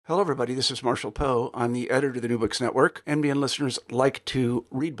Hello, everybody. This is Marshall Poe. I'm the editor of the New Books Network. NBN listeners like to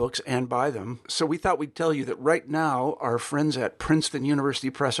read books and buy them. So we thought we'd tell you that right now, our friends at Princeton University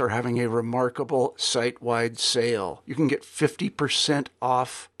Press are having a remarkable site-wide sale. You can get 50%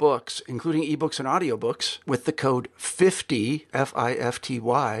 off books, including ebooks and audiobooks, with the code 50,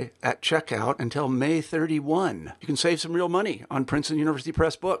 F-I-F-T-Y, at checkout until May 31. You can save some real money on Princeton University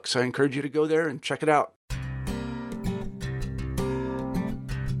Press books. I encourage you to go there and check it out.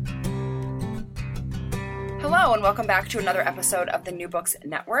 Hello, and welcome back to another episode of the New Books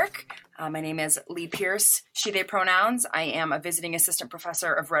Network. My name is Lee Pierce, she/they pronouns. I am a visiting assistant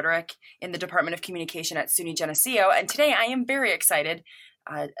professor of rhetoric in the Department of Communication at SUNY Geneseo, and today I am very excited,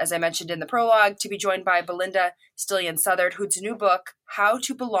 as I mentioned in the prologue, to be joined by Belinda Stillion-Southard, whose new book, How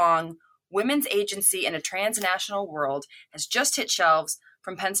to Belong, Women's Agency in a Transnational World, has just hit shelves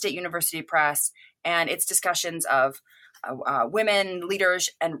from Penn State University Press, and its discussions of women, leaders,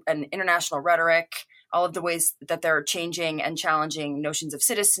 and international rhetoric, all of the ways that they're changing and challenging notions of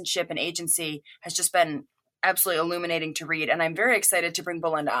citizenship and agency has just been absolutely illuminating to read. And I'm very excited to bring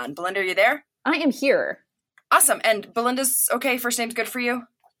Belinda on. Belinda, are you there? I am here. Awesome. And Belinda's okay? First name's good for you?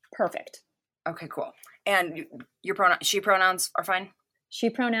 Perfect. Okay, cool. And your she pronouns are fine? She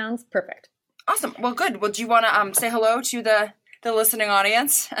pronouns, perfect. Awesome. Well, good. Well, do you want to say hello to the listening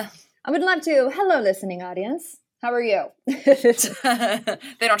audience? I would love to. Hello, listening audience. How are you?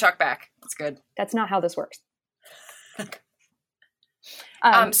 They don't talk back. That's good. That's not how this works.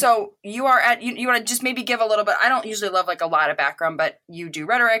 So you are at, you want to just maybe give a little bit, I don't usually love like a lot of background, but you do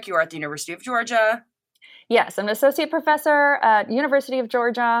rhetoric. You are at the University of Georgia. Yes, I'm an associate professor at University of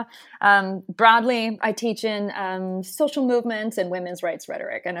Georgia. Broadly, I teach in social movements and women's rights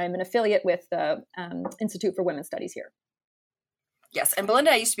rhetoric, and I'm an affiliate with the Institute for Women's Studies here. Yes, and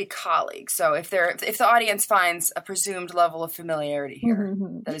Belinda and I used to be colleagues, so if the audience finds a presumed level of familiarity here,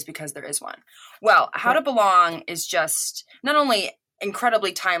 that is because there is one. Well, How to Belong is just not only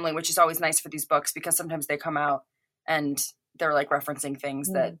incredibly timely, which is always nice for these books because sometimes they come out and they're like referencing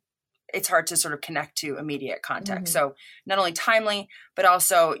things that it's hard to sort of connect to immediate context. So not only timely, but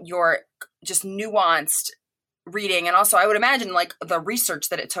also your just nuanced reading, and also I would imagine like the research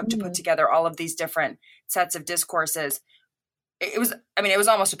that it took to put together all of these different sets of discourses. It was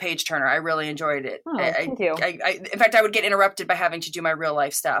almost a page turner. I really enjoyed it. Oh, thank you. In fact, I would get interrupted by having to do my real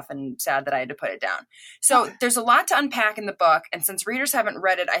life stuff, and sad that I had to put it down. So there's a lot to unpack in the book. And since readers haven't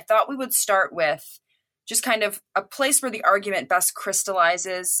read it, I thought we would start with just kind of a place where the argument best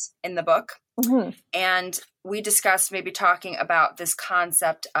crystallizes in the book. And we discussed maybe talking about this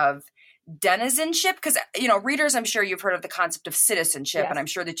concept of denizenship, because readers, I'm sure you've heard of the concept of citizenship, and I'm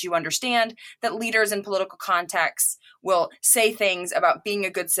sure that you understand that leaders in political contexts will say things about being a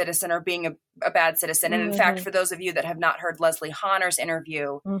good citizen or being a bad citizen. And in fact, for those of you that have not heard Leslie Honnor's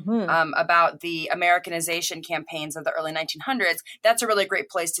interview about the Americanization campaigns of the early 1900s, that's a really great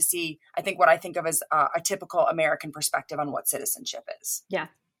place to see, I think, what I think of as a typical American perspective on what citizenship is. Yeah.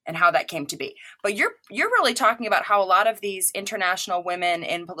 And how that came to be. But you're really talking about how a lot of these international women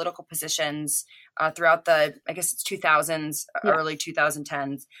in political positions throughout the, I guess it's 2000s, early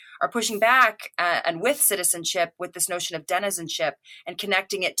 2010s, are pushing back and with citizenship, with this notion of denizenship, and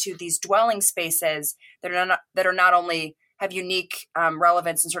connecting it to these dwelling spaces that are not only have unique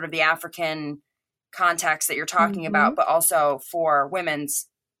relevance in sort of the African context that you're talking about, but also for women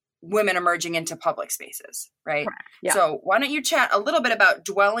emerging into public spaces, right? Yeah. So why don't you chat a little bit about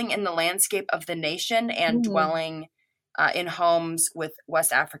dwelling in the landscape of the nation and dwelling in homes with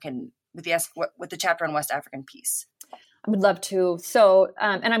West African, with the chapter on West African peace? I would love to. So,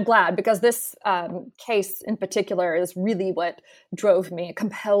 and I'm glad, because this case in particular is really what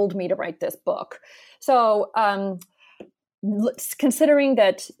compelled me to write this book. So, considering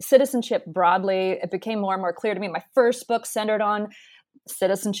that citizenship broadly, it became more and more clear to me. My first book centered on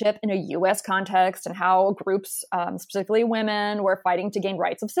citizenship in a U.S. context and how groups, specifically women, were fighting to gain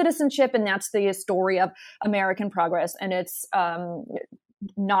rights of citizenship. And that's the story of American progress. And it's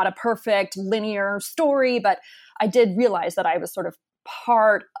not a perfect linear story, but I did realize that I was sort of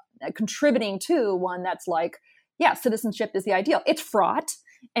contributing to one that's like, citizenship is the ideal. It's fraught.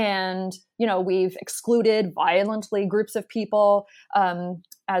 And, we've excluded violently groups of people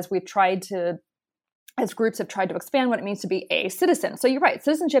as groups have tried to expand what it means to be a citizen. So you're right,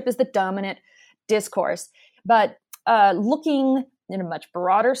 citizenship is the dominant discourse. But looking in a much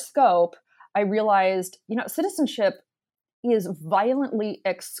broader scope, I realized, citizenship is violently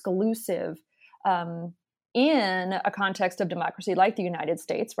exclusive in a context of democracy like the United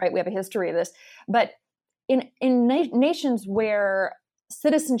States, right? We have a history of this. But in nations where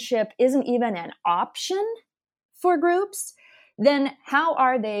citizenship isn't even an option for groups, then how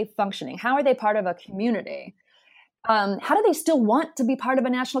are they functioning? How are they part of a community? How do they still want to be part of a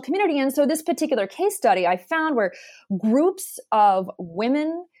national community? And so this particular case study I found were groups of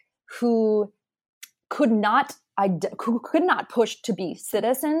women who could not push to be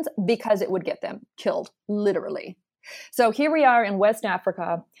citizens because it would get them killed, literally. So here we are in West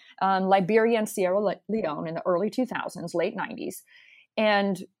Africa, Liberia and Sierra Leone in the early 2000s, late 90s.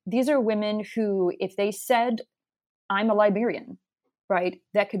 And these are women who, if they said, I'm a Liberian, right,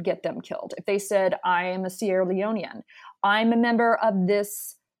 that could get them killed. If they said, I am a Sierra Leonean, I'm a member of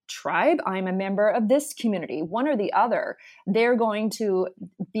this tribe, I'm a member of this community, one or the other, they're going to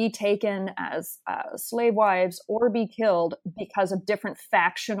be taken as slave wives or be killed because of different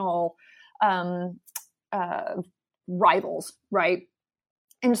factional rivals, right?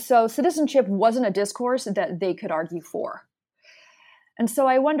 And so citizenship wasn't a discourse that they could argue for. And so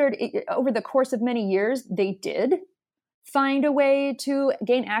I wondered, over the course of many years, they did find a way to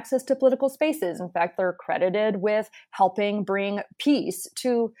gain access to political spaces. In fact, they're credited with helping bring peace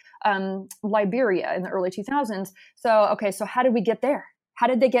to Liberia in the early 2000s. So how did we get there? How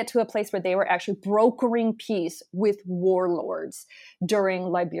did they get to a place where they were actually brokering peace with warlords during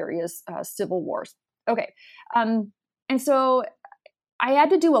Liberia's civil wars? Okay. And so I had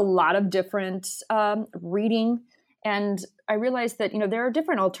to do a lot of different reading, and I realized that, there are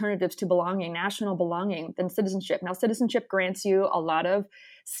different alternatives to belonging, national belonging, than citizenship. Now, citizenship grants you a lot of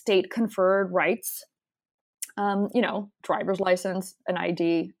state-conferred rights, driver's license, an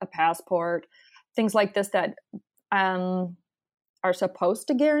ID, a passport, things like this that are supposed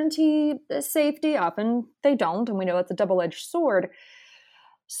to guarantee safety. Often they don't, and we know it's a double-edged sword.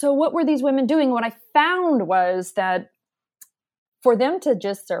 So what were these women doing? What I found was that for them to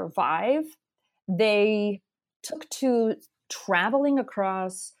just survive, they took to traveling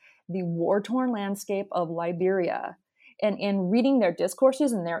across the war-torn landscape of Liberia. And in reading their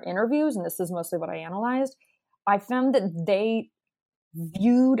discourses and their interviews, and this is mostly what I analyzed, I found that they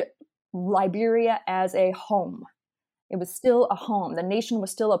viewed Liberia as a home. It was still a home. The nation was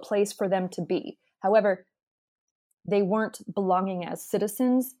still a place for them to be. However, they weren't belonging as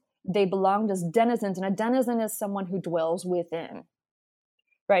citizens. They belonged as denizens, and a denizen is someone who dwells within.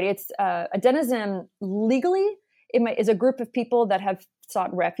 Right? It's a denizen legally is a group of people that have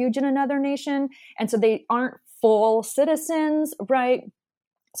sought refuge in another nation, and so they aren't full citizens, right?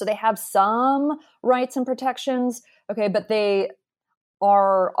 So they have some rights and protections, okay, but they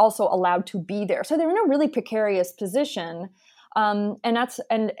are also allowed to be there. So they're in a really precarious position. And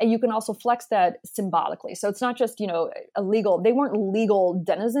you can also flex that symbolically. So it's not just, illegal. They weren't legal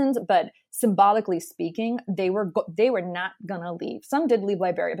denizens, but symbolically speaking, they were not going to leave. Some did leave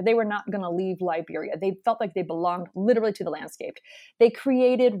Liberia, but they were not going to leave Liberia. They felt like they belonged literally to the landscape. They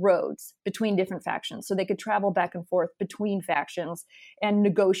created roads between different factions so they could travel back and forth between factions and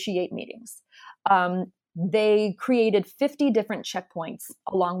negotiate meetings. They created 50 different checkpoints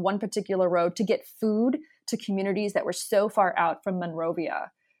along one particular road to get food to communities that were so far out from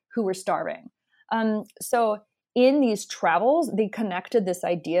Monrovia who were starving. So in these travels, they connected this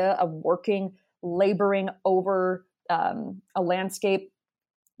idea of working, laboring over a landscape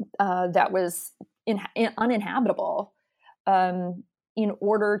that was uninhabitable in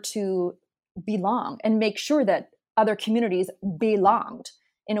order to belong and make sure that other communities belonged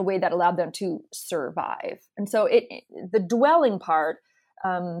in a way that allowed them to survive. And so the dwelling part,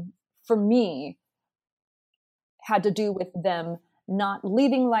 for me, had to do with them not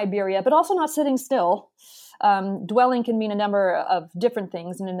leaving Liberia, but also not sitting still. Dwelling can mean a number of different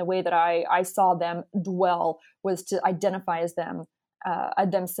things. And in the way that I saw them dwell was to identify as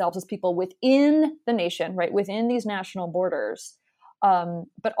themselves as people within the nation, right, within these national borders,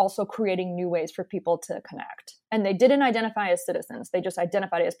 but also creating new ways for people to connect. And they didn't identify as citizens. They just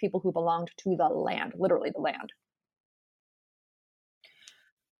identified as people who belonged to the land, literally the land.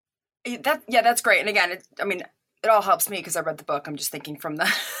 That's great. And again, it all helps me because I read the book. I'm just thinking from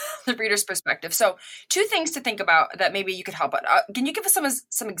the reader's perspective. So 2 things to think about that maybe you could help out. Can you give us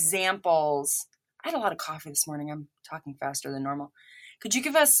some examples? I had a lot of coffee this morning. I'm talking faster than normal. Could you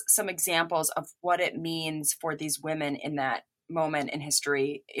give us some examples of what it means for these women in that moment in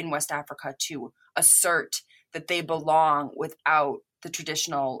history in West Africa to assert that they belong without the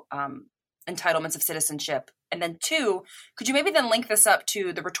traditional entitlements of citizenship? And then 2, could you maybe then link this up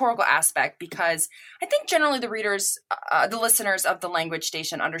to the rhetorical aspect? Because I think generally the readers, the listeners of the Language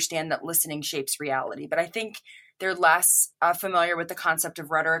Station understand that listening shapes reality, but I think they're less familiar with the concept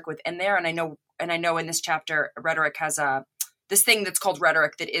of rhetoric within there. And I know in this chapter, rhetoric has this thing that's called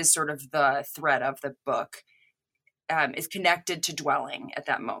rhetoric that is sort of the thread of the book, is connected to dwelling at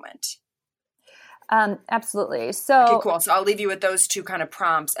that moment. Absolutely. So, okay, cool. So I'll leave you with those two kind of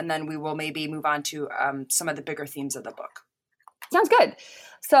prompts, and then we will maybe move on to some of the bigger themes of the book. Sounds good.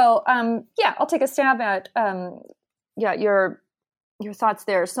 So, I'll take a stab at, your thoughts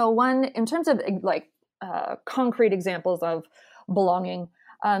there. So one, in terms of concrete examples of belonging,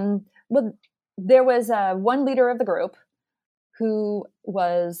 there was one leader of the group who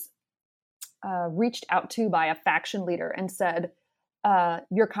was reached out to by a faction leader and said,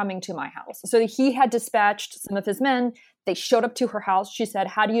 you're coming to my house. So he had dispatched some of his men. They showed up to her house. She said,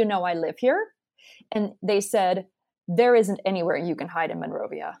 how do you know I live here? And they said, there isn't anywhere you can hide in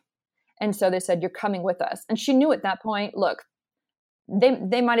Monrovia. And so they said, you're coming with us. And she knew at that point, look,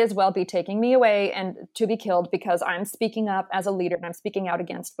 they might as well be taking me away and to be killed because I'm speaking up as a leader and I'm speaking out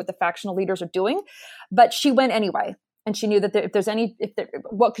against what the factional leaders are doing. But she went anyway. And she knew that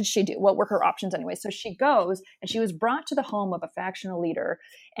what could she do? What were her options anyway? So she goes and she was brought to the home of a factional leader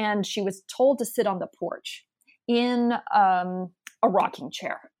and she was told to sit on the porch in a rocking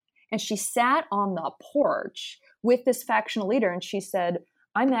chair. And she sat on the porch with this factional leader and she said,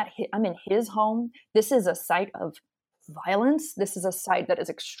 I'm in his home. This is a site of violence. This is a site that is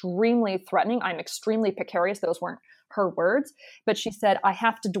extremely threatening. I'm extremely precarious. Those weren't her words, but she said, I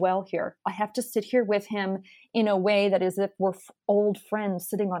have to dwell here. I have to sit here with him in a way that is if we're old friends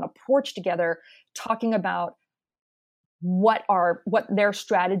sitting on a porch together, talking about what their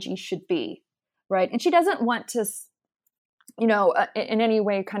strategy should be. Right. And she doesn't want to, in any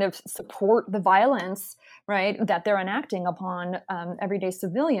way kind of support the violence, right, that they're enacting upon everyday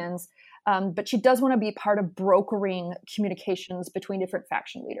civilians. But she does want to be part of brokering communications between different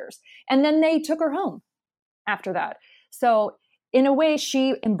faction leaders. And then they took her home after that. So in a way,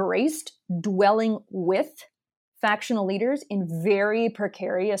 she embraced dwelling with factional leaders in very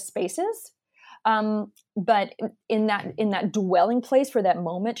precarious spaces. But in that dwelling place for that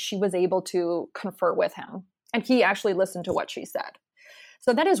moment, she was able to confer with him. And he actually listened to what she said.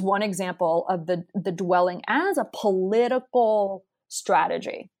 So that is one example of the dwelling as a political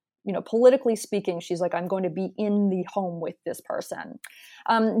strategy. Politically speaking, she's like, I'm going to be in the home with this person.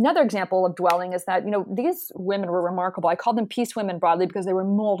 Another example of dwelling is that, these women were remarkable. I call them peace women broadly because there were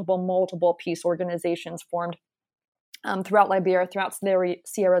multiple peace organizations formed throughout Liberia, throughout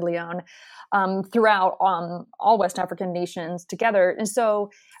Sierra Leone, throughout all West African nations together. And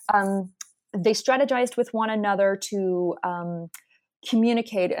so they strategized with one another to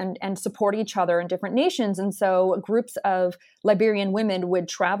communicate and support each other in different nations. And so groups of Liberian women would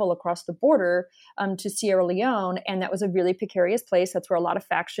travel across the border to Sierra Leone. And that was a really precarious place. That's where a lot of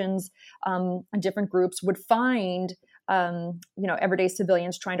factions and different groups would find, everyday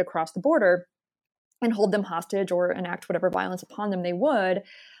civilians trying to cross the border and hold them hostage or enact whatever violence upon them they would,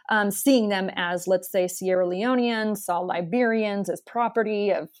 seeing them as, let's say, Sierra Leoneans, saw Liberians as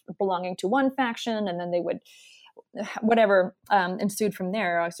property of belonging to one faction, and then they would whatever ensued from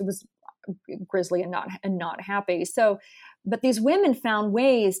there. So it was grisly and not happy. So, but these women found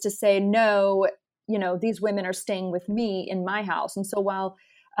ways to say, no, these women are staying with me in my house. And so while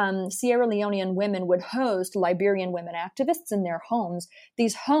Sierra Leonean women would host Liberian women activists in their homes,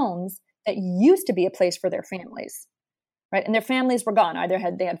 these homes that used to be a place for their families, right? And their families were gone. Either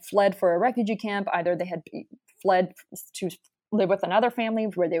they had fled for a refugee camp, either they had fled to live with another family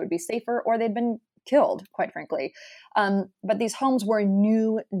where they would be safer, or they'd been killed, quite frankly. But these homes were a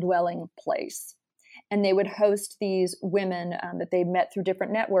new dwelling place. And they would host these women that they met through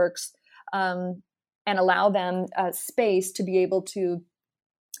different networks and allow them space to be able to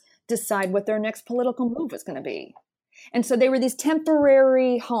decide what their next political move was going to be. And so they were these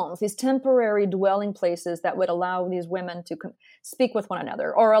temporary homes, these temporary dwelling places that would allow these women to speak with one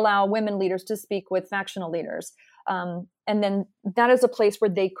another or allow women leaders to speak with factional leaders. And then that is a place where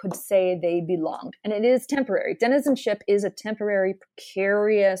they could say they belonged. And it is temporary. Denizenship is a temporary,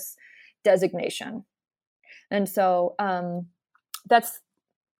 precarious designation. And so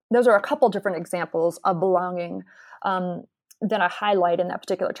those are a couple different examples of belonging that I highlight in that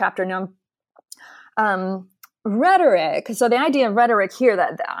particular chapter. Now, rhetoric. So the idea of rhetoric here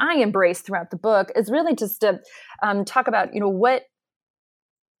that I embrace throughout the book is really just to talk about,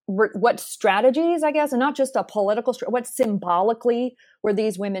 what strategies, I guess, and not just a political, what symbolically were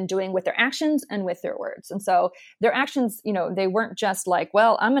these women doing with their actions and with their words. And so their actions, they weren't just like,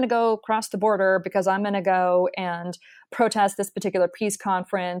 well, I'm going to go cross the border because I'm going to go and protest this particular peace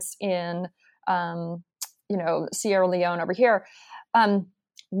conference in, Sierra Leone over here.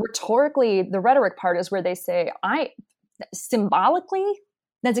 Rhetorically, the rhetoric part is where they say, symbolically,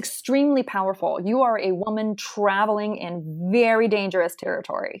 that's extremely powerful. You are a woman traveling in very dangerous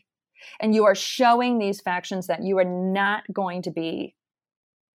territory, and you are showing these factions that you are not going to be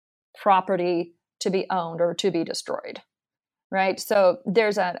property to be owned or to be destroyed. Right. So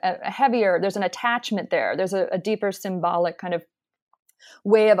there's there's an attachment there. There's a deeper symbolic kind of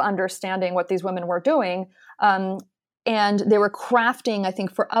way of understanding what these women were doing. And they were crafting, I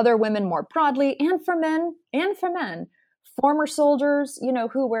think, for other women more broadly, and for men, former soldiers,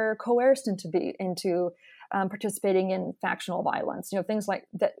 who were coerced into participating in factional violence, things like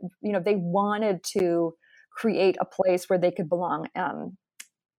that. They wanted to create a place where they could belong.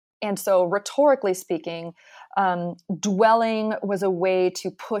 And so, rhetorically speaking, dwelling was a way to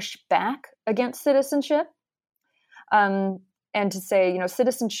push back against citizenship, and to say,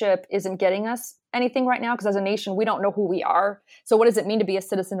 citizenship isn't getting us anything right now, because as a nation, we don't know who we are. So what does it mean to be a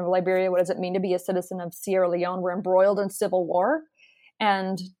citizen of Liberia? What does it mean to be a citizen of Sierra Leone? We're embroiled in civil war.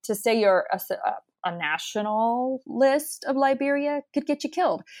 And to say you're a nationalist of Liberia could get you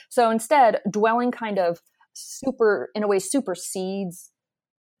killed. So instead, dwelling kind of supersedes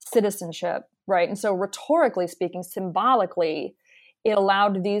citizenship, right? And so rhetorically speaking, symbolically, it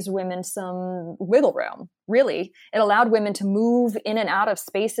allowed these women some wiggle room, really. It allowed women to move in and out of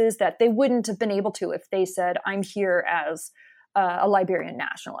spaces that they wouldn't have been able to if they said, I'm here as a Liberian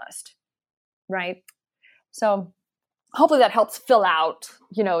nationalist, right? So hopefully that helps fill out,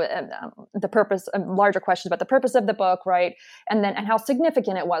 the purpose, larger questions about the purpose of the book, right? And how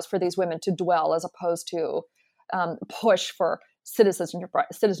significant it was for these women to dwell as opposed to push for citizenship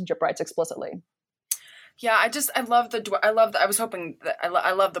rights explicitly. Yeah, I love the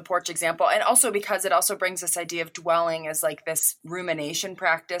porch example. And also because it also brings this idea of dwelling as like this rumination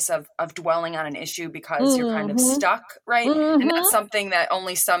practice of dwelling on an issue because you're kind of stuck, right? And that's something that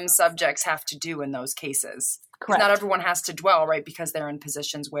only some subjects have to do in those cases. Correct. Not everyone has to dwell, right? Because they're in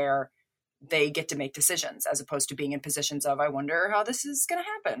positions where they get to make decisions as opposed to being in positions of, I wonder how this is going to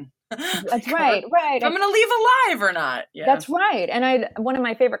happen. That's right. If I'm going to leave alive or not. Yeah. That's right. And one of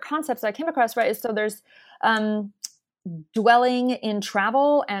my favorite concepts I came across, right, is so there's dwelling in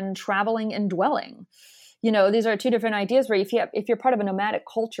travel and traveling in dwelling. These are two different ideas where if you're part of a nomadic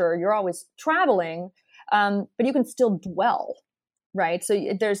culture, you're always traveling, but you can still dwell. Right. So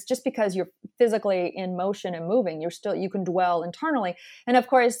there's just because you're physically in motion and moving, you can dwell internally. And of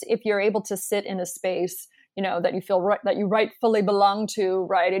course, if you're able to sit in a space, that you feel that you rightfully belong to,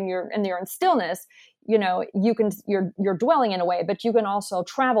 right, and you're in stillness, you're dwelling in a way, but you can also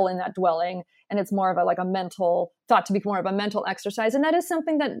travel in that dwelling. And it's more of thought to be more of a mental exercise. And that is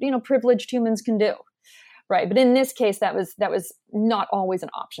something that, privileged humans can do. Right. But in this case, that was not always an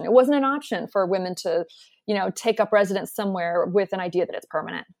option. It wasn't an option for women to, take up residence somewhere with an idea that it's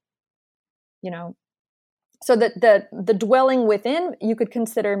permanent, So that the dwelling within, you could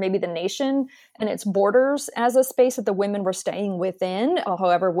consider maybe the nation and its borders as a space that the women were staying within.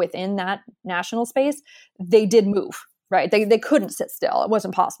 However, within that national space, they did move, right? They couldn't sit still. It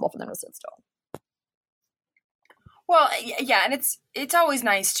wasn't possible for them to sit still. Well, yeah, and it's always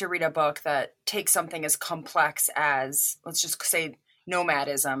nice to read a book that takes something as complex as, let's just say,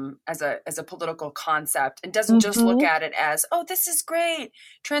 nomadism as a political concept and doesn't just look at it as, oh, this is great,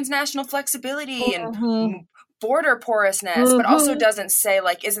 transnational flexibility and border porousness, but also doesn't say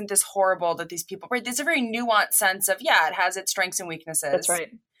like, isn't this horrible that these people, right? There's a very nuanced sense of, yeah, it has its strengths and weaknesses. That's right.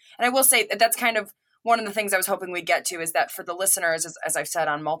 And I will say that's kind of one of the things I was hoping we'd get to is that for the listeners, as I've said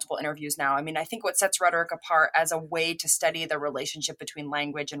on multiple interviews now, I mean, I think what sets rhetoric apart as a way to study the relationship between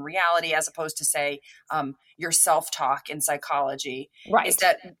language and reality, as opposed to say your self-talk in psychology, right,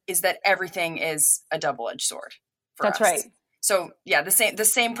 is that everything is a double-edged sword for That's us. right. So yeah, the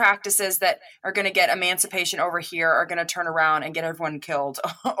same practices that are going to get emancipation over here are going to turn around and get everyone killed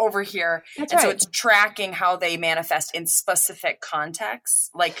over here. That's and right. So it's tracking how they manifest in specific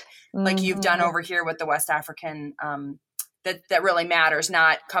contexts, like you've done over here with the West African, that really matters,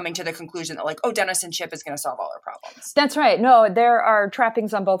 not coming to the conclusion that like, oh, denizenship is going to solve all our problems. That's right. No, there are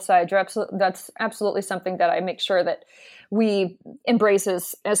trappings on both sides. That's absolutely something that I make sure that we embrace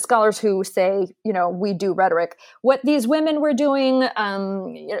as scholars who say, we do rhetoric. What these women were doing,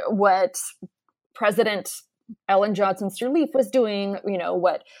 what President Ellen Johnson Sirleaf was doing,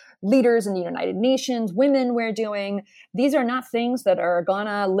 what leaders in the United Nations, women were doing, these are not things that are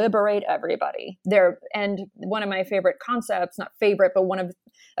gonna liberate everybody. And one of my favorite concepts, not favorite, but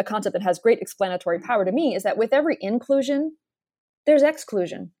a concept that has great explanatory power to me is that with every inclusion, there's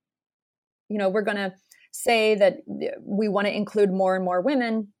exclusion. We're gonna say that we want to include more and more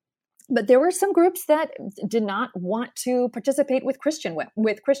women, but there were some groups that did not want to participate with Christian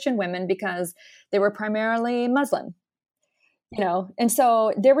women because they were primarily Muslim, and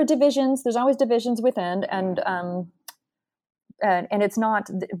so there were divisions. There's always divisions within, and it's not,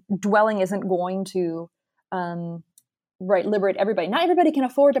 dwelling isn't going to liberate everybody. Not everybody can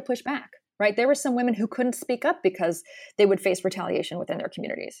afford to push back, right? There were some women who couldn't speak up because they would face retaliation within their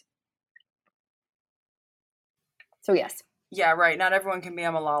communities. So yes. Yeah, right. Not everyone can be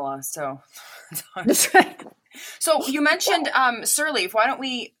a Malala, so. That's right. So you mentioned Sirleaf. Why don't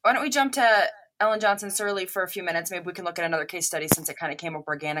we jump to Ellen Johnson Sirleaf for a few minutes? Maybe we can look at another case study since it kind of came up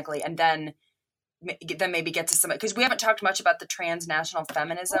organically, and then maybe get to some, because we haven't talked much about the transnational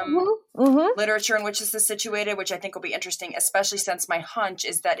feminism literature in which this is situated, which I think will be interesting, especially since my hunch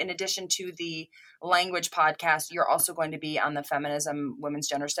is that in addition to the language podcast, you're also going to be on the feminism women's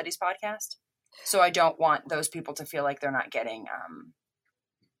gender studies podcast. So I don't want those people to feel like they're not getting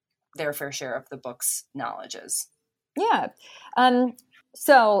their fair share of the book's knowledges. Yeah.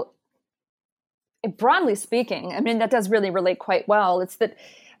 So broadly speaking, I mean, that does really relate quite well. It's that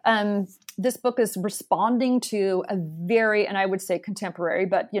this book is responding to a very, and I would say contemporary,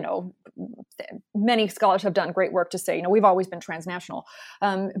 but, many scholars have done great work to say, we've always been transnational.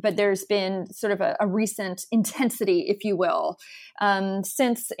 But there's been sort of a recent intensity, if you will,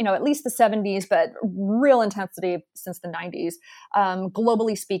 since, at least the 70s, but real intensity since the 90s.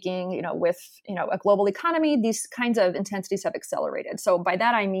 Globally speaking, with, a global economy, these kinds of intensities have accelerated. So by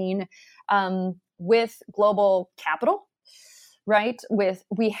that, I mean, with global capital, right?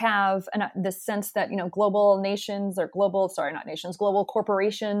 We have the sense that, global nations or global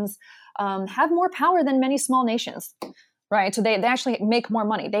corporations have more power than many small nations, right? So they actually make more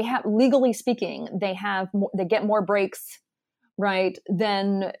money. They have, legally speaking, they get more breaks, right,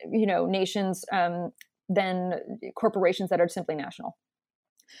 than, nations, than corporations that are simply national.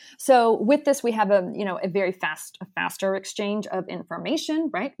 So with this, we have a very faster exchange of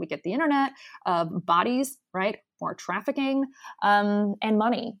information, right? We get the internet, bodies, right? More trafficking, and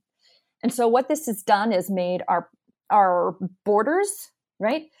money. And so what this has done is made our borders,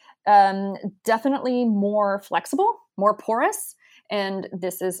 right? Definitely more flexible, more porous. And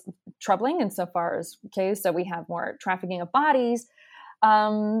this is troubling insofar as, so we have more trafficking of bodies.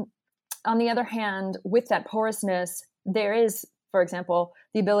 On the other hand, with that porousness, there is, for example,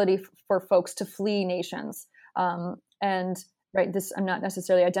 the ability for folks to flee nations. Right, I'm not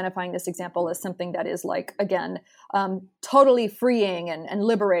necessarily identifying this example as something that is like, again, totally freeing and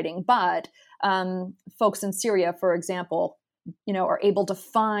liberating, but folks in Syria, for example, are able to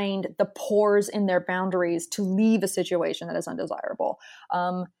find the pores in their boundaries to leave a situation that is undesirable.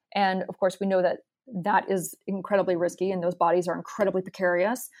 And of course, we know that is incredibly risky and those bodies are incredibly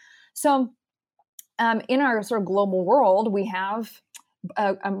precarious. So in our sort of global world, we have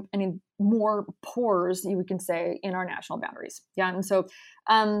more pores, you can say, in our national boundaries. Yeah. And so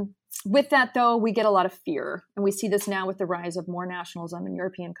with that, though, we get a lot of fear. And we see this now with the rise of more nationalism in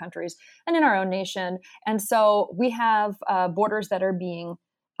European countries and in our own nation. And so we have borders that are being,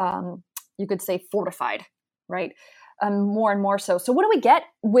 you could say, fortified, right? More and more so. So what do we get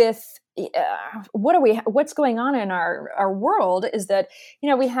with, what's going on in our world is that,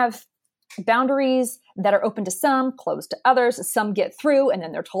 we have boundaries that are open to some, closed to others. Some get through and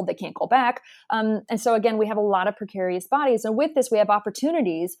then they're told they can't go back. And so again, we have a lot of precarious bodies. And with this, we have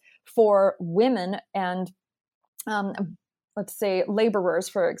opportunities for women and let's say laborers,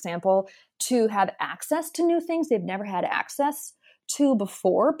 for example, to have access to new things they've never had access to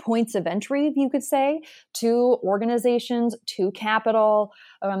before, points of entry, you could say, to organizations, to capital,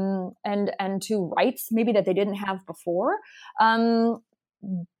 and to rights maybe that they didn't have before.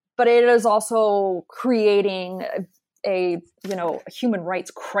 But it is also creating a human rights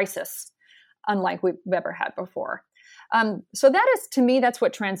crisis, unlike we've ever had before. So that is, to me, that's a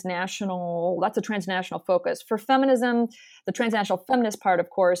transnational focus. For feminism, the transnational feminist part, of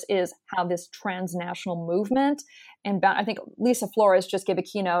course, is how this transnational movement, and I think Lisa Flores just gave a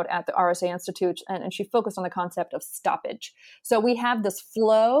keynote at the RSA Institute, and she focused on the concept of stoppage. So we have this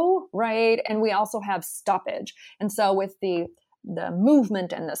flow, right? And we also have stoppage. And so with the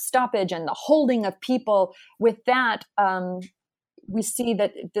movement and the stoppage and the holding of people, with that, we see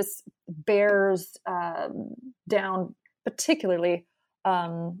that this bears down particularly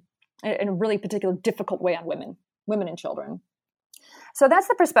in a really particular difficult way on women and children. So that's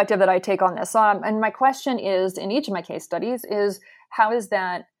the perspective that I take on this. And my question is, in each of my case studies, is how is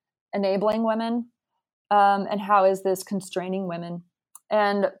that enabling women, and how is this constraining women?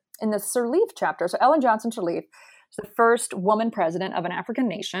 And in the Sirleaf chapter, so Ellen Johnson Sirleaf, the first woman president of an African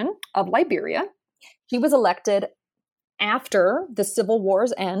nation, of Liberia. She was elected after the Civil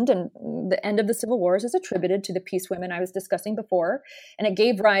War's end, and the end of the Civil Wars is attributed to the peace women I was discussing before, and it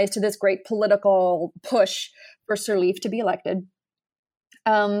gave rise to this great political push for Sirleaf to be elected.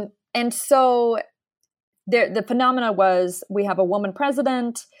 And so the phenomena was we have a woman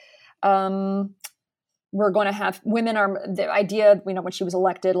president, we're going to have women are the idea, when she was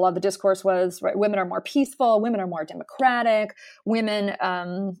elected, a lot of the discourse was, right, women are more peaceful, women are more democratic, women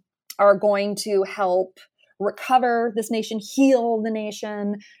are going to help recover this nation, heal the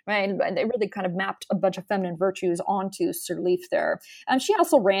nation, right? And they really kind of mapped a bunch of feminine virtues onto Sirleaf there. She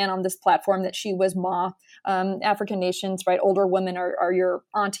also ran on this platform that she was Ma. African nations, right? Older women are your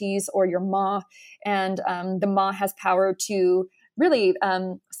aunties or your Ma, and the Ma has power to really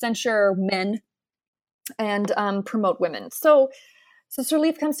censure men and promote women. So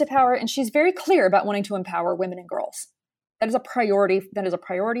Sirleaf comes to power, and she's very clear about wanting to empower women and girls. That is a priority. That is a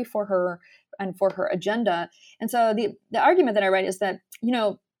priority for her and for her agenda. And so the argument that I write is that,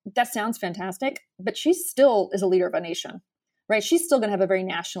 that sounds fantastic, but she still is a leader of a nation, right? She's still going to have a very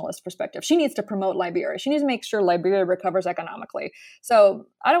nationalist perspective. She needs to promote Liberia. She needs to make sure Liberia recovers economically. So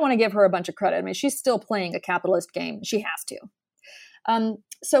I don't want to give her a bunch of credit. I mean, she's still playing a capitalist game. She has to.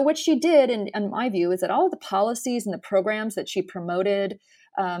 So what she did, in my view, is that all of the policies and the programs that she promoted,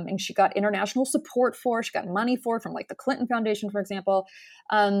 and she got international support for, she got money for, from like the Clinton Foundation, for example,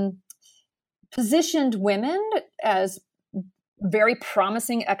 positioned women as very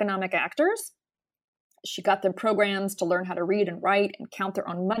promising economic actors. She got them programs to learn how to read and write and count their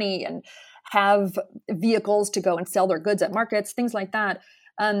own money and have vehicles to go and sell their goods at markets, things like that.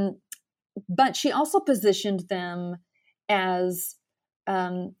 But she also positioned them as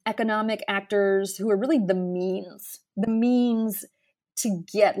economic actors who are really the means to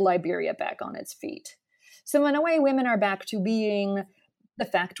get Liberia back on its feet. So in a way, women are back to being the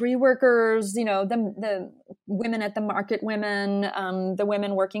factory workers, the women at the market women, the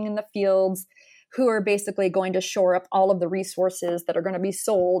women working in the fields, who are basically going to shore up all of the resources that are going to be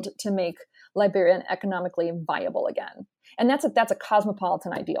sold to make Liberia economically viable again. And that's a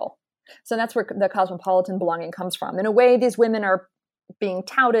cosmopolitan ideal. So that's where the cosmopolitan belonging comes from. In a way, these women are being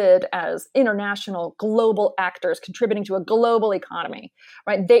touted as international, global actors contributing to a global economy,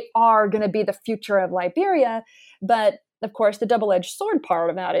 right? They are going to be the future of Liberia. But of course, the double-edged sword part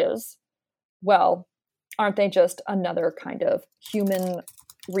of that is, well, aren't they just another kind of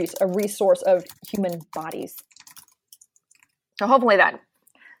a resource of human bodies? So hopefully that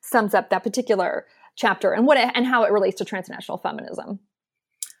sums up that particular chapter and how it relates to transnational feminism.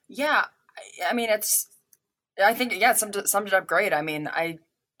 Yeah, I mean, I think it summed it up great. I mean,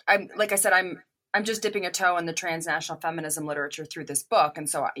 I'm like I said, I'm just dipping a toe in the transnational feminism literature through this book. And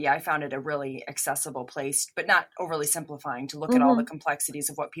so, I found it a really accessible place, but not overly simplifying, to look at all the complexities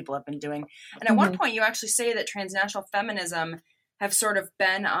of what people have been doing. And at one point, you actually say that transnational feminism have sort of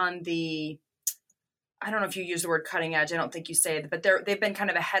been on the, I don't know if you use the word cutting edge. I don't think you say it, but they've been kind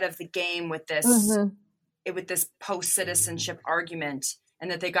of ahead of the game with this, with this post-citizenship argument, and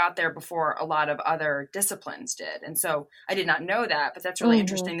that they got there before a lot of other disciplines did. And so I did not know that, but that's really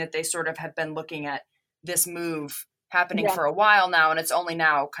interesting that they sort of have been looking at this move happening for a while now, and it's only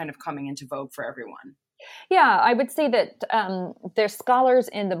now kind of coming into vogue for everyone. Yeah, I would say that there's scholars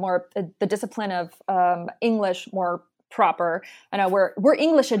in the discipline of English more proper. I know we're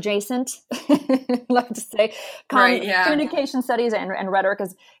English adjacent, like to say. Communication studies and rhetoric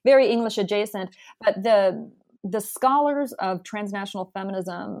is very English adjacent, but the scholars of transnational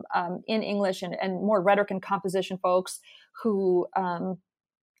feminism in English and more rhetoric and composition folks who I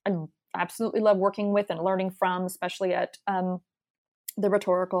absolutely love working with and learning from, especially at the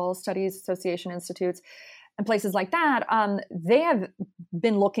Rhetorical Studies Association Institutes and places like that, they have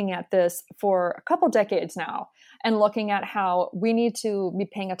been looking at this for a couple decades now and looking at how we need to be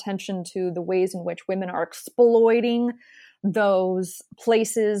paying attention to the ways in which women are exploiting those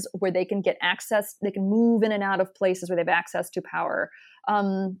places where they can get access, they can move in and out of places where they have access to power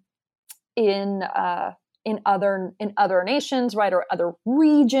in other nations, right, or other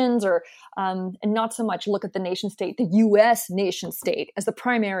regions, or and not so much look at the nation state, the U.S. nation state, as the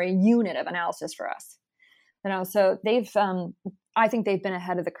primary unit of analysis for us. So I think they've been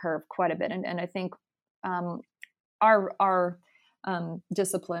ahead of the curve quite a bit, and I think our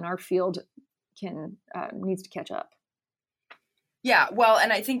discipline, our field, needs to catch up. Yeah, well,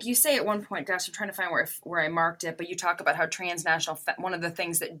 and I think you say at one point, gosh, I'm trying to find where I marked it, but you talk about how one of the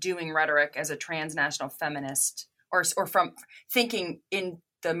things that doing rhetoric as a transnational feminist, or from thinking in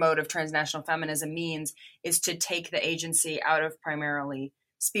the mode of transnational feminism, means is to take the agency out of primarily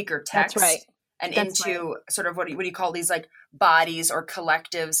speaker text. That's right. And into sort of what do you call these, like, bodies or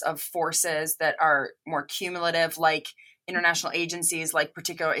collectives of forces that are more cumulative, like international agencies, like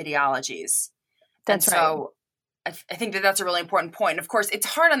particular ideologies. That's right. I think that that's a really important point. And of course, it's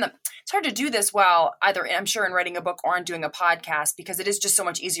hard to do this while either, I'm sure, in writing a book or in doing a podcast, because it is just so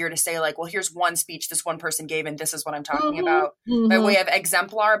much easier to say like, well, here's one speech this one person gave, and this is what I'm talking about by way of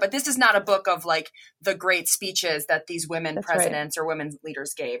exemplar. But this is not a book of like the great speeches that these women presidents or women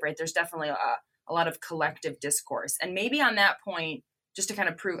leaders gave, right? There's definitely a lot of collective discourse. And maybe on that point, just to kind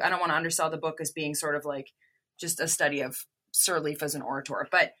of prove, I don't want to undersell the book as being sort of like just a study of Sirleaf as an orator,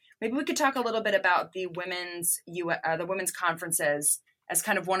 but maybe we could talk a little bit about the women's conferences as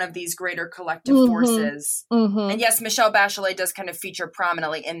kind of one of these greater collective forces. And yes, Michelle Bachelet does kind of feature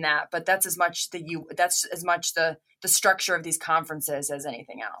prominently in that, but that's as much the structure of these conferences as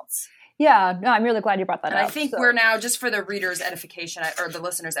anything else. Yeah, no, I'm really glad you brought that up. And I think we're now, just for the reader's edification or the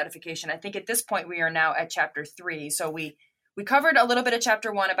listener's edification, I think at this point we are now at chapter 3. So we covered a little bit of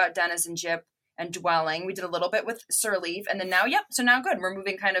chapter 1 about Denizenship and dwelling. We did a little bit with Sirleaf, and then now good. We're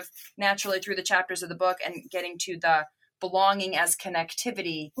moving kind of naturally through the chapters of the book and getting to the belonging as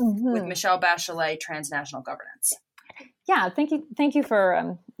connectivity with Michelle Bachelet, transnational governance. Yeah, thank you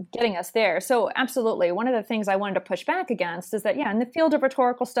for getting us there. So absolutely, one of the things I wanted to push back against is that, in the field of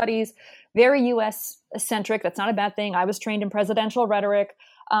rhetorical studies, very U.S. centric. That's not a bad thing. I was trained in presidential rhetoric.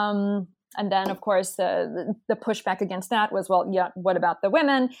 And then, of course, the pushback against that was, well, what about the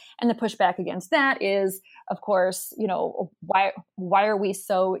women? And the pushback against that is, of course, why are we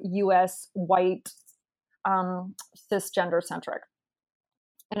so U.S. white, cisgender centric?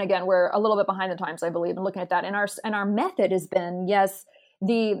 And again, we're a little bit behind the times, I believe, in looking at that. And our method has been,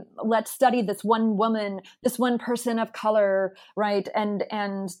 let's study this one woman, this one person of color, right?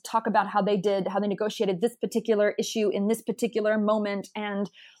 And talk about how they negotiated this particular issue in this particular moment, and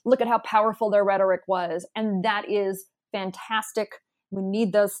look at how powerful their rhetoric was. And that is fantastic. We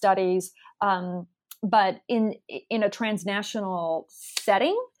need those studies. But in a transnational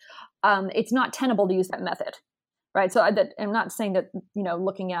setting, it's not tenable to use that method, right? So I'm not saying that,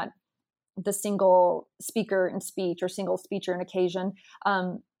 looking at the single speaker in speech or single speecher in occasion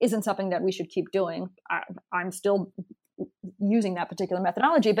isn't something that we should keep doing. I'm still using that particular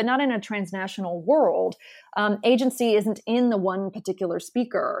methodology, but not in a transnational world. Agency isn't in the one particular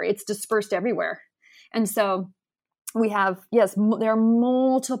speaker. It's dispersed everywhere. And so we have, there are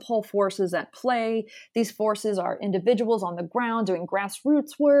multiple forces at play. These forces are individuals on the ground doing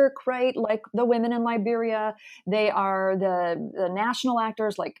grassroots work, right? Like the women in Liberia. They are the national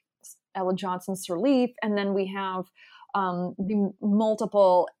actors like Ella Johnson Sirleaf. And then we have the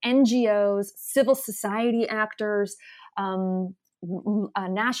multiple NGOs, civil society actors,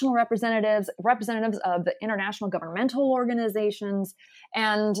 national representatives of the international governmental organizations,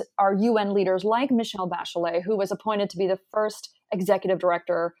 and our UN leaders like Michelle Bachelet, who was appointed to be the first executive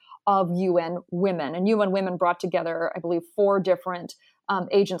director of UN Women. And UN Women brought together, I believe, 4 different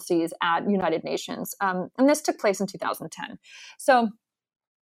agencies at United Nations. And this took place in 2010. So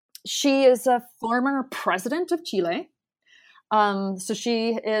she is a former president of Chile. So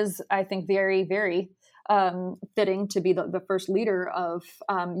she is, I think, very, very fitting to be the first leader of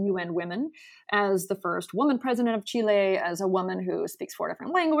UN Women, as the first woman president of Chile, as a woman who speaks 4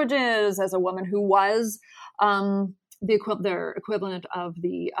 different languages, as a woman who was their equivalent of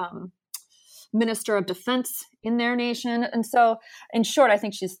the Minister of Defense in their nation. And so, in short, I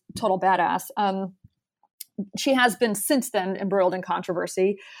think she's a total badass. She has been since then embroiled in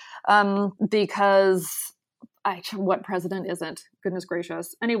controversy because what president isn't? Goodness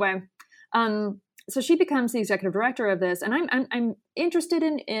gracious. Anyway, so she becomes the executive director of this, and I'm interested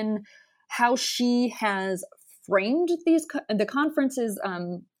in how she has framed the conferences.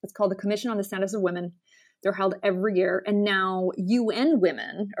 It's called the Commission on the Status of Women. They're held every year, and now UN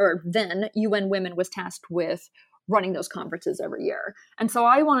Women was tasked with running those conferences every year. And so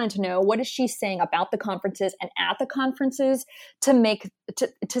I wanted to know, what is she saying about the conferences and at the conferences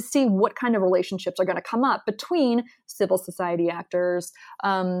to see what kind of relationships are going to come up between civil society actors,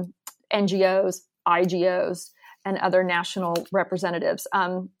 NGOs, IGOs, and other national representatives,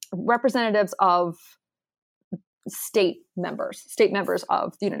 representatives of state members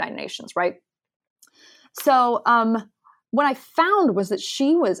of the United Nations, right? So what I found was that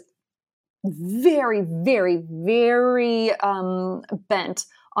she was very, very, very bent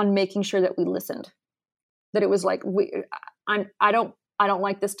on making sure that we listened. That it was like, I don't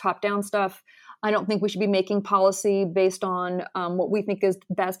like this top-down stuff. I don't think we should be making policy based on what we think is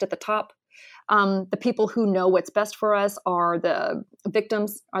best at the top. The people who know what's best for us are the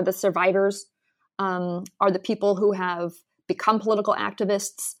victims, are the survivors, are the people who have become political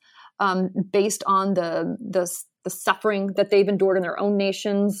activists based on the suffering that they've endured in their own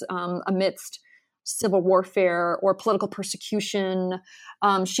nations amidst civil warfare or political persecution.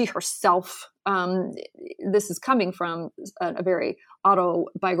 She herself, this is coming from a very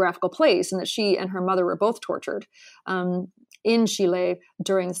autobiographical place, and that she and her mother were both tortured in Chile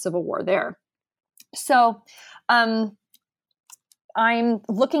during the Civil War there. So I'm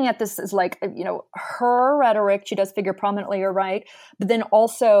looking at this as like, her rhetoric, she does figure prominently, you're right, but then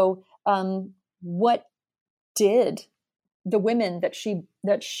also what did the women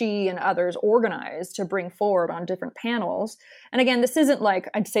that she and others organized to bring forward on different panels. And again, this isn't like,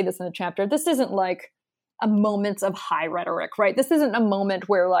 I'd say this in the chapter, this isn't like a moment of high rhetoric, right? This isn't a moment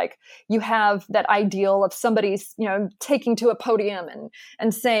where like you have that ideal of somebody's, taking to a podium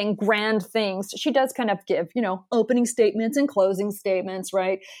and saying grand things. She does kind of give, opening statements and closing statements,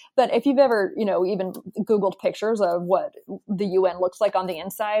 right? But if you've ever, even Googled pictures of what the UN looks like on the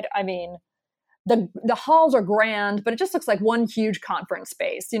inside, I mean, the halls are grand, but it just looks like one huge conference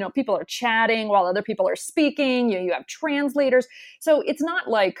space. People are chatting while other people are speaking. You have translators. So it's not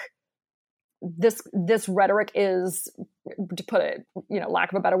like this rhetoric is, to put it,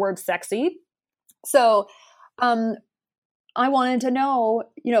 lack of a better word, sexy. So I wanted to know,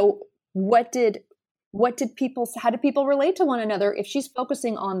 how did people relate to one another if she's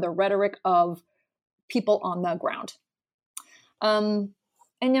focusing on the rhetoric of people on the ground?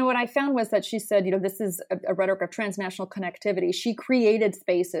 And what I found was that she said, this is a rhetoric of transnational connectivity. She created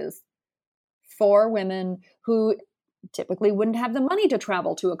spaces for women who typically wouldn't have the money to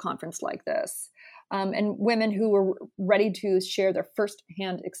travel to a conference like this, and women who were ready to share their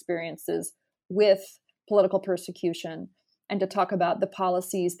firsthand experiences with political persecution and to talk about the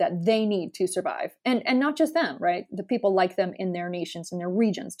policies that they need to survive. And not just them, right? The people like them in their nations, in their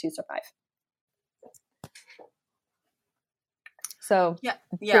regions to survive. So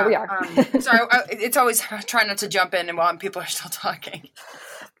here we are. It's always trying not to jump in and while people are still talking.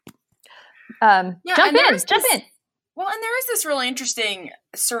 Jump in. Well, and there is this really interesting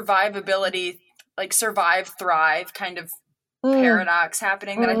survivability, like survive, thrive kind of paradox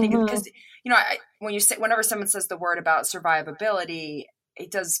happening that I think, because, whenever someone says the word about survivability, it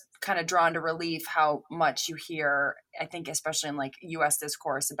does kind of draw into relief how much you hear, I think, especially in like U.S.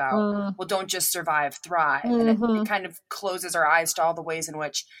 discourse about, well, don't just survive, thrive. And it kind of closes our eyes to all the ways in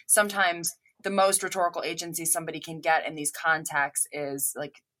which sometimes the most rhetorical agency somebody can get in these contexts is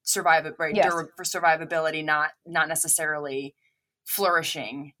like for survivability, not necessarily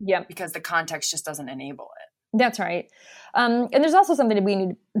flourishing, because the context just doesn't enable it. That's right. And there's also something that we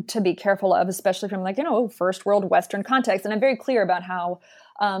need to be careful of, especially from like, first world Western context. And I'm very clear about how,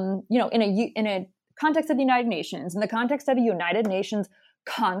 in a context of the United Nations, in the context of a United Nations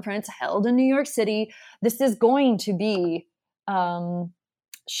conference held in New York City, this is going to be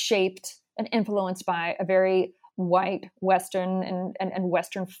shaped and influenced by a very white Western and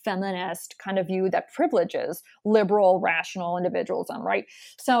Western feminist kind of view that privileges liberal, rational individualism, right?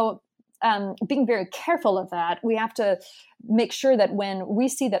 So being very careful of that, we have to make sure that when we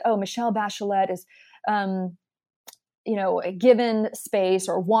see that, Michelle Bachelet is, given space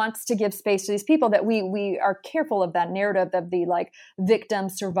or wants to give space to these people, that we are careful of that narrative of the like victim,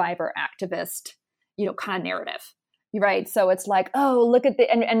 survivor, activist, kind of narrative, right? So it's like, look at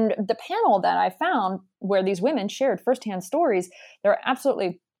and the panel that I found where these women shared firsthand stories, they're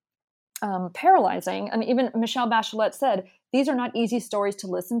absolutely paralyzing. And even Michelle Bachelet said, these are not easy stories to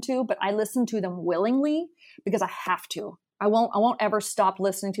listen to, but I listen to them willingly because I have to. I won't ever stop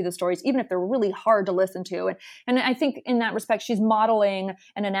listening to the stories, even if they're really hard to listen to. And I think in that respect, she's modeling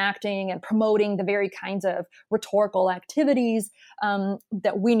and enacting and promoting the very kinds of rhetorical activities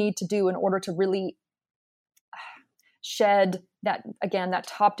that we need to do in order to really shed that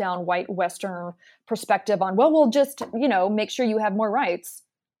top-down white Western perspective on, well, we'll just, make sure you have more rights.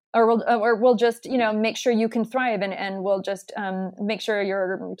 Or we'll just, make sure you can thrive and we'll just make sure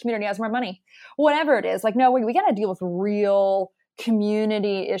your community has more money. Whatever it is, like, no, we got to deal with real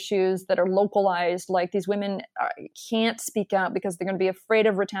community issues that are localized. Like these women can't speak out because they're going to be afraid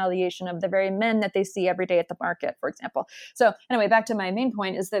of retaliation of the very men that they see every day at the market, for example. So anyway, back to my main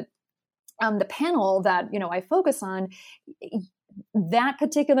point is that the panel that, I focus on, that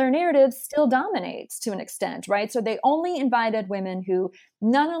particular narrative still dominates to an extent, right? So they only invited women who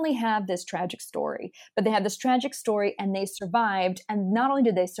not only have this tragic story, but they have this tragic story and they survived. And not only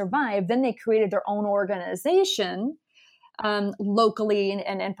did they survive, then they created their own organization locally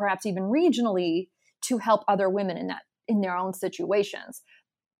and perhaps even regionally to help other women in their own situations.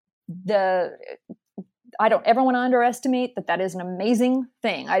 I don't ever want to underestimate that is an amazing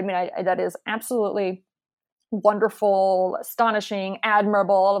thing. I mean, that is absolutely wonderful, astonishing,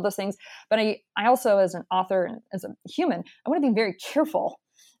 admirable, all of those things. But I also, as an author and as a human, I want to be very careful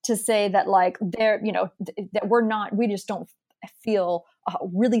to say that like they're, that we just don't feel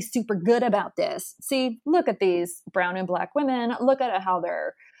really super good about this. See, look at these brown and black women. Look at how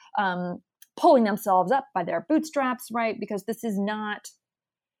they're pulling themselves up by their bootstraps, right? Because this is not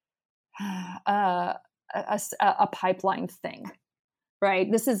a pipeline thing,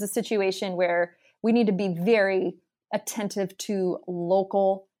 right? This is a situation where we need to be very attentive to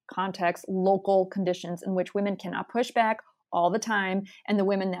local context, local conditions in which women cannot push back all the time. And the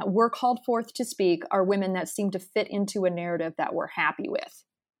women that were called forth to speak are women that seem to fit into a narrative that we're happy with.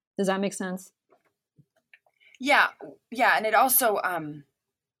 Does that make sense? Yeah. And it also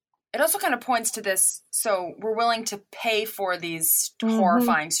kind of points to this. So we're willing to pay for these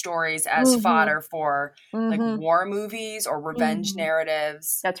horrifying stories as fodder for like war movies or revenge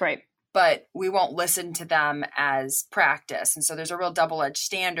narratives. That's right. But we won't listen to them as practice. And so there's a real double-edged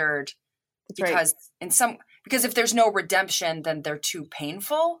standard. That's because if there's no redemption, then they're too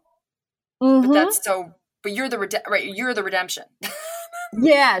painful. But you're the redemption.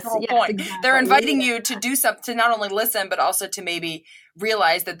 Yes. The whole yes, point. exactly. They're inviting you to do something, to not only listen, but also to maybe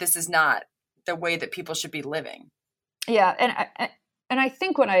realize that this is not the way that people should be living. Yeah. And I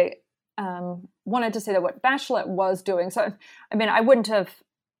think when I wanted to say that what Bachelet was doing, so, I mean, I wouldn't have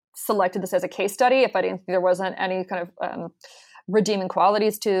selected this as a case study if I didn't think there wasn't any kind of redeeming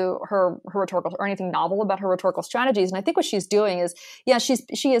qualities to her rhetorical or anything novel about her rhetorical strategies. And I think what she's doing is,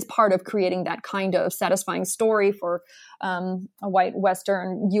 she is part of creating that kind of satisfying story for a white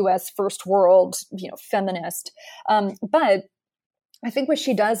Western U.S. first world, feminist. But I think what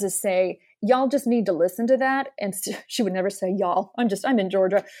she does is say, y'all just need to listen to that. And she would never say y'all. I'm in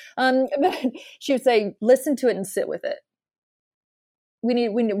Georgia. But she would say, listen to it and sit with it. We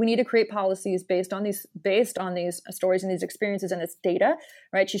need to create policies based on these stories and these experiences and this data,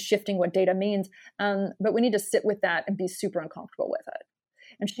 right? She's shifting what data means, but we need to sit with that and be super uncomfortable with it.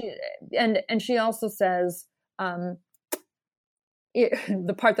 And she also says the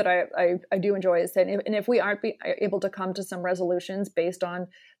part that I do enjoy is saying, and if we aren't able to come to some resolutions based on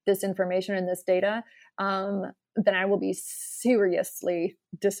this information and this data, then I will be seriously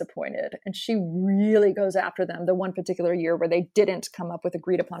disappointed. And she really goes after them the one particular year where they didn't come up with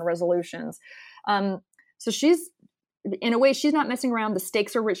agreed upon resolutions. So she's, in a way, she's not messing around. The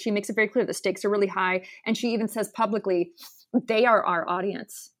stakes are rich. She makes it very clear the stakes are really high. And she even says publicly, they are our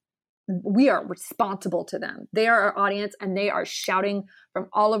audience. We are responsible to them. They are our audience, and they are shouting from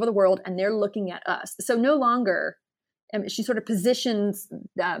all over the world, and they're looking at us. So no longer, she sort of positions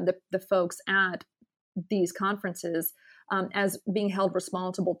the folks at these conferences as being held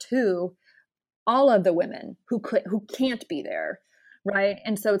responsible to all of the women who can't be there, right?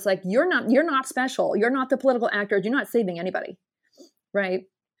 And so it's like, you're not special. You're not the political actors. You're not saving anybody, right?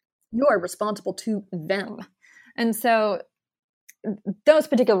 You are responsible to them. And so those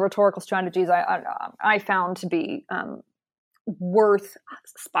particular rhetorical strategies I found to be worth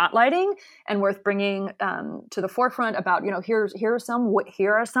spotlighting and worth bringing to the forefront about, here are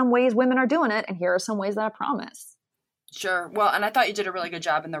some ways women are doing it, and here are some ways that I promise. Sure. Well, and I thought you did a really good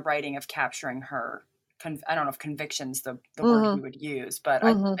job in the writing of capturing her. I don't know if conviction's the word you would use, but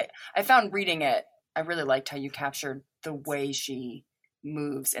I found reading it, I really liked how you captured the way she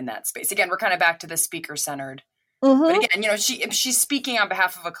moves in that space. Again, we're kind of back to the speaker-centered. But again, she's speaking on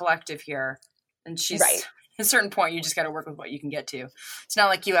behalf of a collective here, and she's right. At a certain point, you just got to work with what you can get to. It's not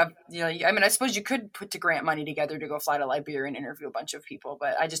like you have, I suppose you could put grant money together to go fly to Liberia and interview a bunch of people,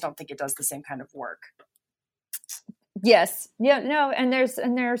 but I just don't think it does the same kind of work. Yes. Yeah. No. And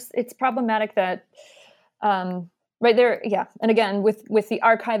it's problematic that, right there. Yeah. And again, with the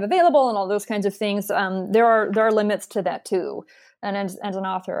archive available and all those kinds of things, there are limits to that too. And as an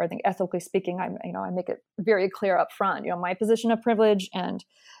author, I think ethically speaking, I make it very clear up front, my position of privilege and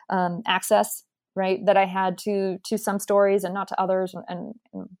access, right, that I had to some stories and not to others, and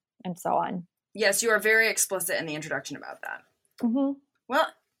so on. Yes, you are very explicit in the introduction about that. Well,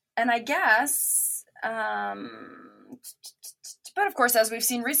 and I guess, but of course, as we've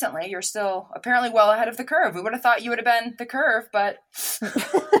seen recently, you're still apparently well ahead of the curve. We would have thought you would have been the curve, but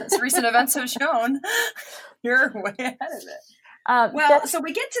as recent events have shown, you're way ahead of it. So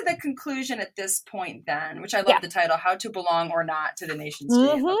we get to the conclusion at this point then, which I love the title, How to Belong or Not to the Nation State.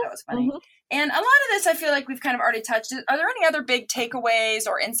 I thought that was funny. And a lot of this, I feel like we've kind of already touched. Are there any other big takeaways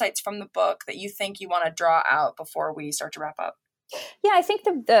or insights from the book that you think you want to draw out before we start to wrap up? Yeah, I think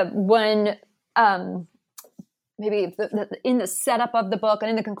the one, maybe in the setup of the book and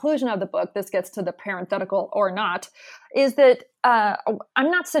in the conclusion of the book, this gets to the parenthetical or not, is that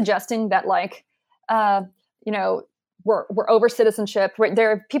I'm not suggesting that we're over citizenship.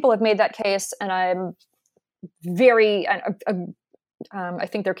 People have made that case, and I'm very I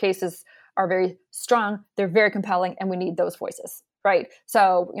think their cases are very strong. They're very compelling, and we need those voices, right?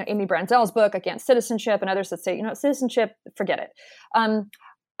 So, Amy Branzel's book Against Citizenship, and others that say, citizenship, forget it. And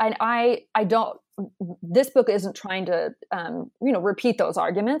I don't. This book isn't trying to, repeat those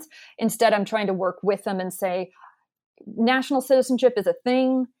arguments. Instead, I'm trying to work with them and say, national citizenship is a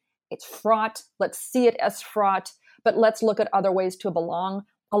thing. It's fraught. Let's see it as fraught, but let's look at other ways to belong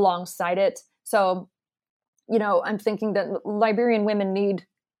alongside it. So, I'm thinking that Liberian women need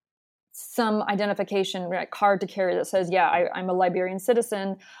some identification card to carry that says, yeah, I'm a Liberian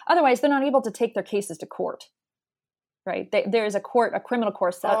citizen. Otherwise, they're not able to take their cases to court. Right. There is a criminal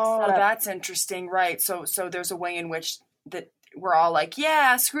court set up. That's interesting. Right. So there's a way in which that we're all like,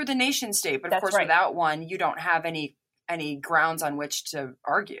 yeah, screw the nation state. But of course, without one, you don't have any grounds on which to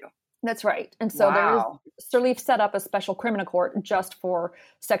argue. That's right. And so Sirleaf set up a special criminal court just for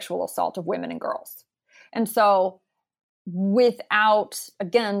sexual assault of women and girls. And so without,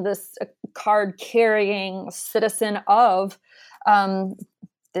 again, this card carrying citizen of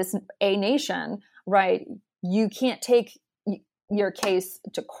this a nation, right, you can't take your case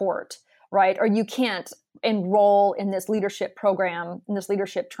to court, right? Or you can't enroll in this leadership program, in this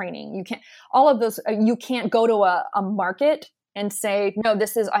leadership training. You can't, all of those, you can't go to a market and say, no,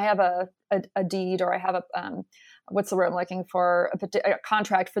 I have a deed, or I have what's the word I'm looking for, a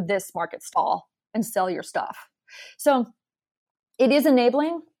contract for this market stall and sell your stuff. So it is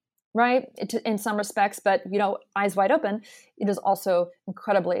enabling, right, in some respects, but, eyes wide open, it is also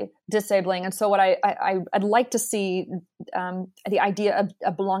incredibly disabling. And so what I'd like to see the idea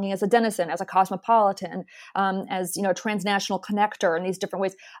of belonging as a denizen, as a cosmopolitan, as, a transnational connector in these different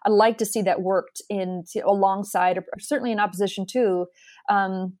ways. I'd like to see that worked alongside, or certainly in opposition to,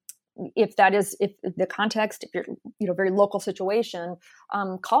 if the context, if your very local situation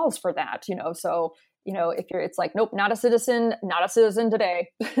calls for that, so if it's like, nope, not a citizen today.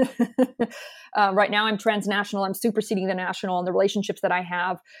 Right now I'm transnational. I'm superseding the national and the relationships that I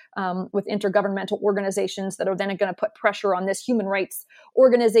have with intergovernmental organizations that are then going to put pressure on this human rights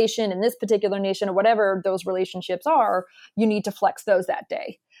organization in this particular nation, or whatever those relationships are. You need to flex those that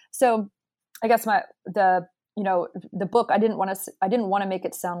day. So I guess the book, I didn't want to make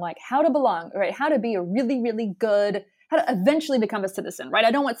it sound like how to belong, right? How to be a really, really good, how to eventually become a citizen, right?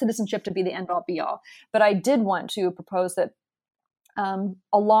 I don't want citizenship to be the end all be all, but I did want to propose that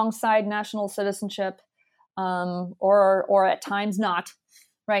alongside national citizenship, or at times not,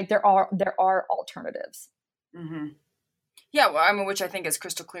 right? There are alternatives. Mm-hmm. Yeah, well, which I think is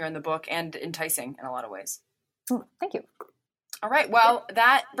crystal clear in the book and enticing in a lot of ways. Thank you. All right. Well,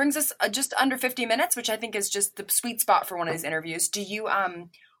 that brings us just under 50 minutes, which I think is just the sweet spot for one of these interviews. Do you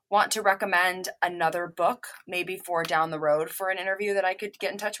want to recommend another book, maybe for down the road for an interview that I could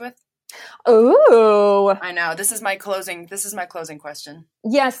get in touch with? Ooh. I know. This is my closing question.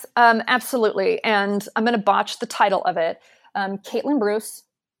 Yes, absolutely. And I'm going to botch the title of it. Caitlin Bruce.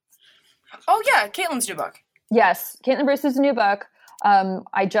 Oh, yeah. Caitlin's new book. Yes. Caitlin Bruce's new book.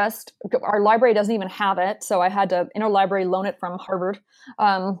 Our library doesn't even have it, so I had to interlibrary loan it from Harvard.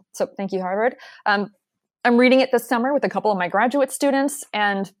 So thank you, Harvard. I'm reading it this summer with a couple of my graduate students,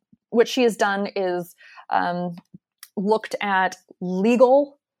 and what she has done is looked at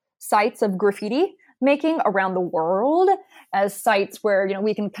legal sites of graffiti making around the world as sites where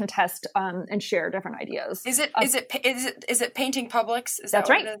we can contest and share different ideas. Is it Painting Publics? That's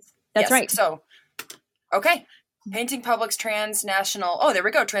right. That's right. So, okay. Painting Public's transnational, there we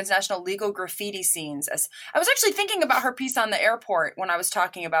go, transnational legal graffiti scenes. I was actually thinking about her piece on the airport when I was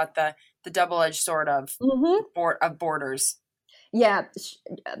talking about the double-edged sword of borders. Yeah,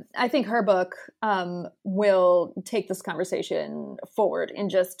 I think her book will take this conversation forward in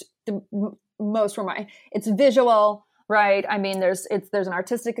just the most it's visual, right? I mean, there's an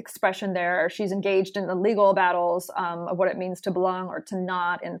artistic expression there. She's engaged in the legal battles of what it means to belong or to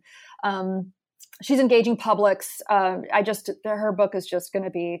not, and she's engaging publics. Her book is just going to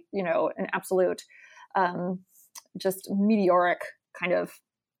be, an absolute, just meteoric kind of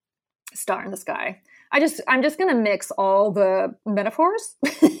star in the sky. I'm just going to mix all the metaphors.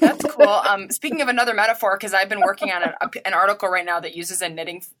 That's cool. Speaking of another metaphor, because I've been working on an article right now that uses a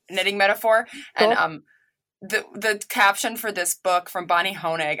knitting metaphor, cool. And the caption for this book from Bonnie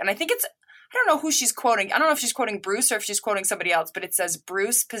Honig, and I think I don't know who she's quoting. I don't know if she's quoting Bruce or if she's quoting somebody else, but it says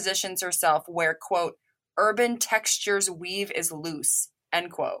Bruce positions herself where, quote, urban textures weave is loose,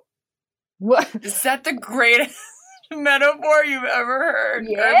 end quote. What? Is that the greatest metaphor you've ever heard?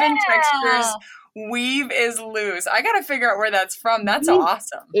 Yeah. Urban textures Weave is loose. I got to figure out where that's from. That's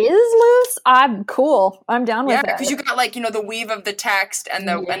awesome. Is loose? I'm cool. I'm down with it. Yeah, because you got like, the weave of the text and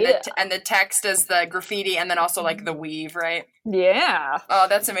the text as the graffiti and then also like the weave, right? Yeah. Oh,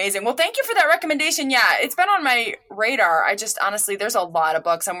 that's amazing. Well, thank you for that recommendation. Yeah, it's been on my radar. I just honestly, there's a lot of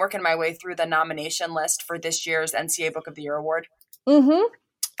books. I'm working my way through the nomination list for this year's NCA Book of the Year Award.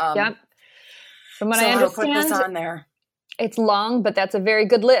 Mm-hmm. Yep. From what I understand, I'll put this on there. It's long, but that's a very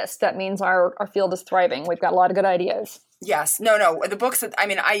good list. That means our field is thriving. We've got a lot of good ideas. Yes. No. The books that, I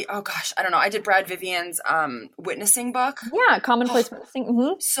don't know. I did Brad Vivian's Witnessing book. Yeah, Commonplace Witnessing.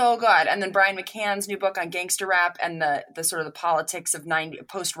 Mm-hmm. So good. And then Brian McCann's new book on gangster rap and the sort of the politics of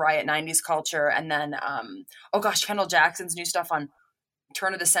post-riot 90s culture. And then, Kendall Jackson's new stuff on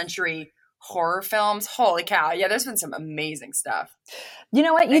turn of the century horror films. Holy cow. Yeah, there's been some amazing stuff. You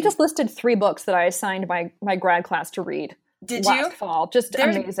know what? You just listed 3 books that I assigned my grad class to read. Did last you? Fall. Just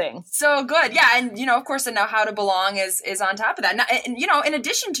amazing. So good. Yeah. And, of course, and now How to Belong is on top of that. And, in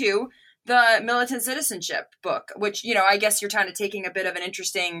addition to the Militant Citizenship book, which, I guess you're kind of taking a bit of an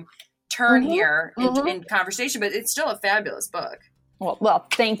interesting turn here in conversation, but it's still a fabulous book. Well,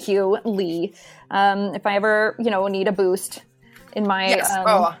 thank you, Lee. If I ever, need a boost in my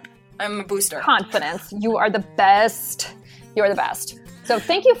I'm a booster. Confidence, you are the best. You are the best. So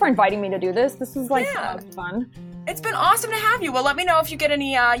thank you for inviting me to do this. This is fun. It's been awesome to have you. Well, let me know if you get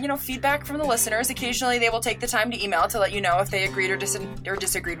any, feedback from the listeners. Occasionally, they will take the time to email to let you know if they agreed or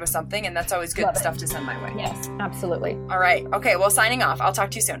disagreed with something, and that's always good stuff to send my way. Yes, absolutely. All right. Okay, well, signing off. I'll talk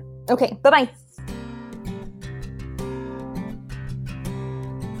to you soon. Okay, bye-bye.